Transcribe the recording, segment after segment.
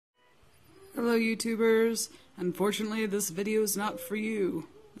Hello YouTubers, unfortunately this video is not for you.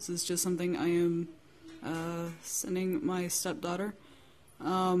 This is just something I am sending my stepdaughter.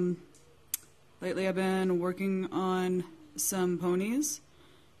 Lately I've been working on some ponies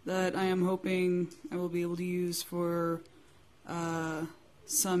that I am hoping I will be able to use for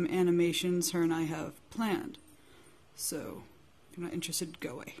some animations her and I have planned. So, if you're not interested,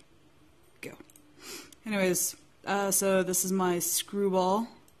 go away. Go. Anyways, so this is my screwball.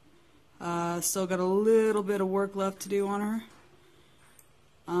 Still got a little bit of work left to do on her.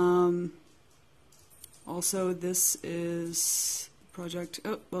 Also, this is project.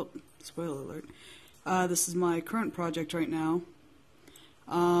 Oh, well, spoiler alert. This is my current project right now.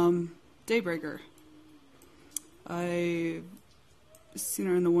 Daybreaker. I've seen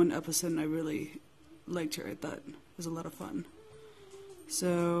her in the one episode and I really liked her. I thought it was a lot of fun.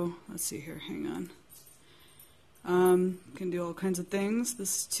 So, let's see here. Hang on. Can do all kinds of things.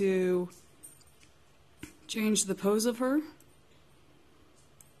 This is to change the pose of her.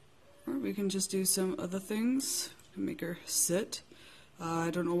 Or we can just do some other things. We can make her sit. I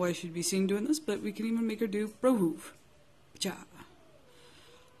don't know why she'd be seen doing this, but we can even make her do bro-hoove. Ja.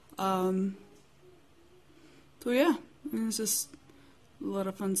 So yeah, I mean, it's just a lot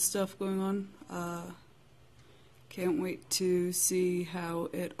of fun stuff going on. Can't wait to see how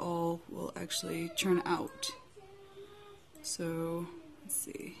it all will actually turn out. So, let's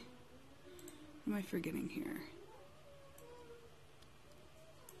see. What am I forgetting here?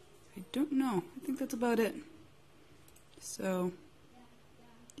 I don't know. I think that's about it. So,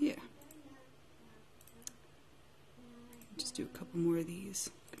 yeah. Just do a couple more of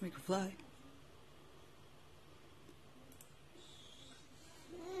these. Can make her fly.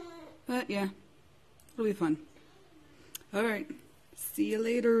 But yeah, it'll be fun. Alright. See you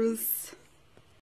laters.